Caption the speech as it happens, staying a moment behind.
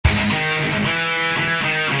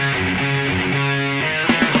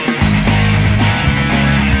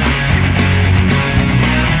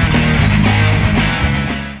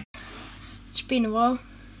been a while.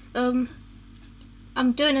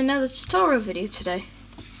 I'm doing another tutorial video today,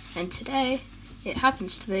 and today it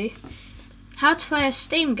happens to be how to play a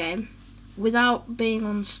Steam game without being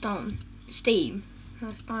on Steam.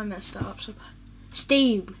 I messed that up so bad.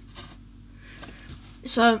 Steam.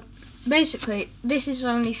 So basically, this is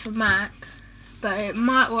only for Mac, but it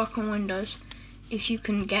might work on Windows if you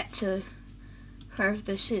can get to wherever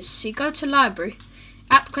this is. So you go to Library,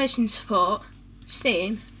 Application Support,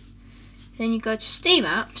 Steam, then you go to Steam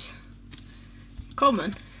Apps,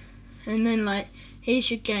 Common, and then like here's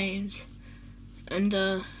your games. And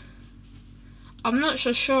I'm not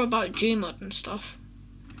so sure about Gmod and stuff.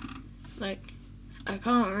 Like I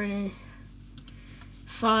can't really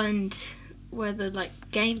find where the like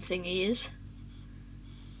game thingy is.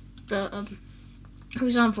 But for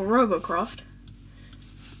example, Robocraft,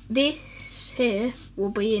 this here will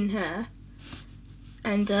be in here.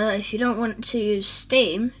 And if you don't want to use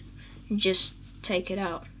Steam, you just take it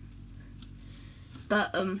out.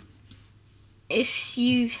 But if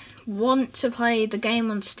you want to play the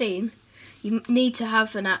game on Steam, you need to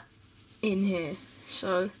have an app in here.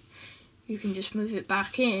 So you can just move it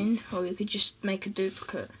back in, or you could just make a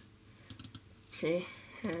duplicate. See,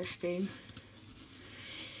 Steam.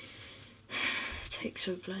 It takes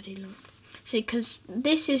so bloody long. See, because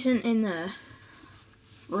this isn't in there.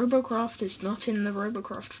 Robocraft is not in the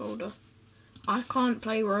Robocraft folder. I can't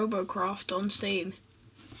play Robocraft on Steam.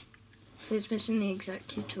 So it's missing the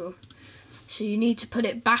executor. So you need to put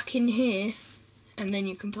it back in here, and then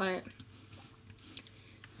you can play it.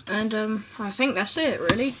 And I think that's it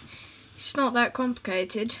really. It's not that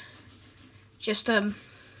complicated. Just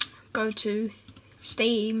go to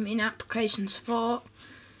Steam in Application Support,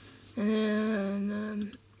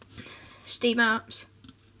 and Steam Apps,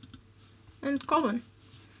 and Common.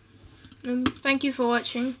 Thank you for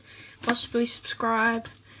watching. Possibly subscribe.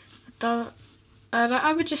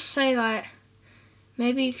 I would just say like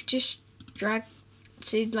maybe you could just drag.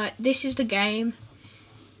 See, like this is the game,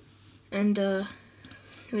 and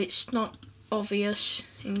it's not obvious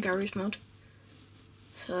in Garry's Mod.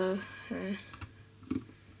 So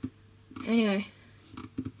anyway,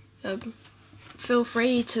 feel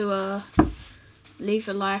free to leave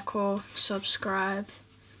a like or subscribe.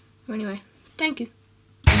 Anyway, thank you.